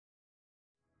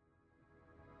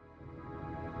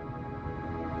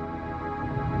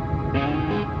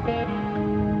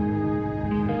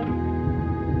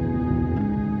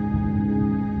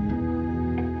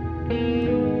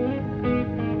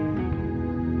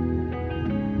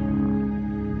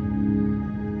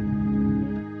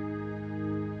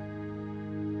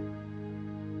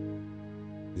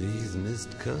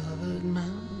mist-covered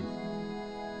mountains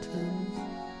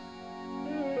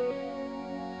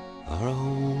are a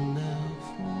home now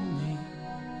for me,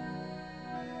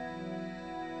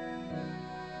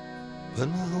 but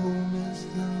my home is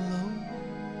the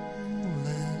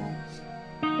lowlands,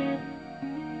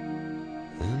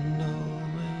 and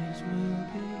always will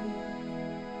be.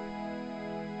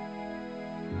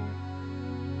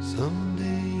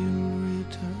 Someday you'll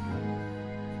return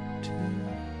to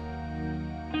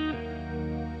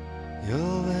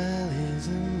your valleys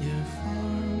and your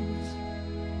farms,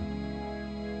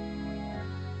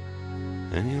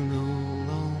 and you'll no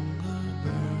longer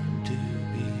burn to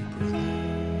be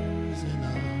brothers in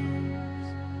arms.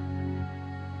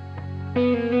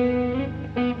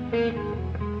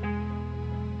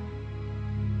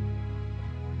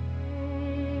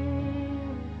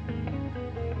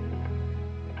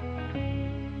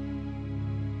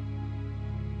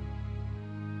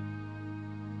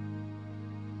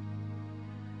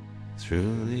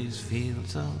 Through these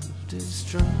fields of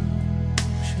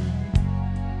destruction,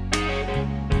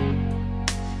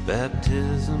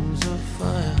 baptisms of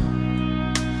fire,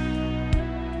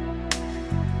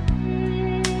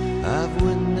 I've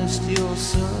witnessed your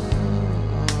suffering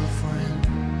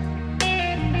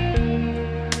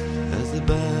as the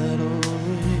battle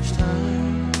raged high,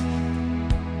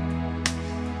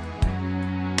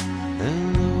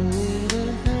 and though it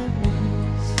hurt me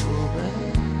so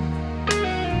bad,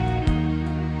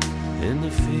 in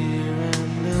the fear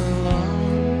and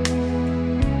alarm,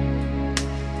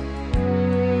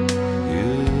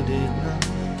 you did not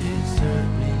desert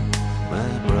me, my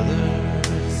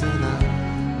brothers in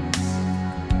arms.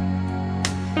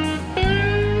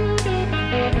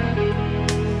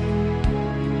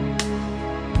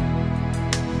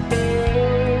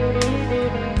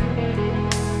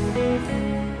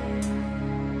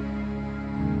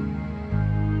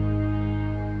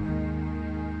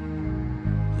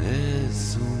 There's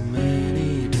so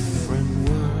many different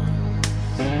worlds,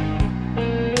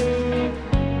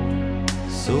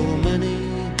 so many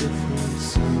different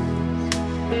suns,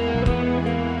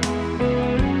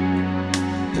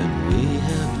 and we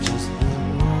have just one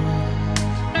world,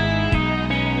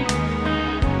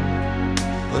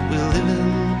 but we live in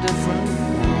different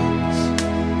ones.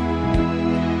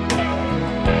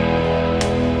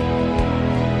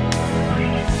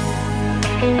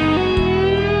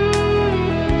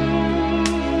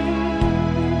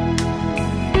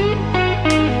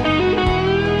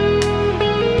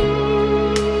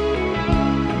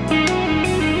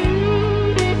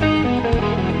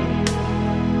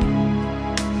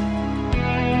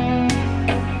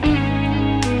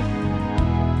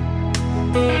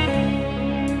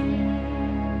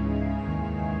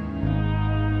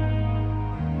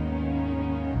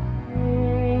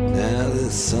 Now the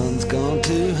sun's gone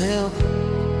to hell,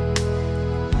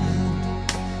 and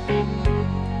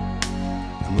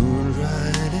the moon's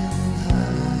riding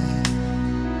high.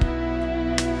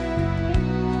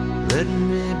 Let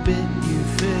me bid you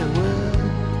farewell.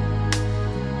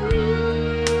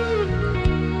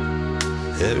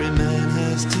 Every man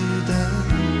has to die,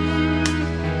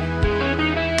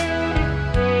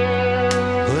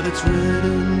 but it's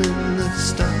written in the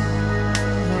stars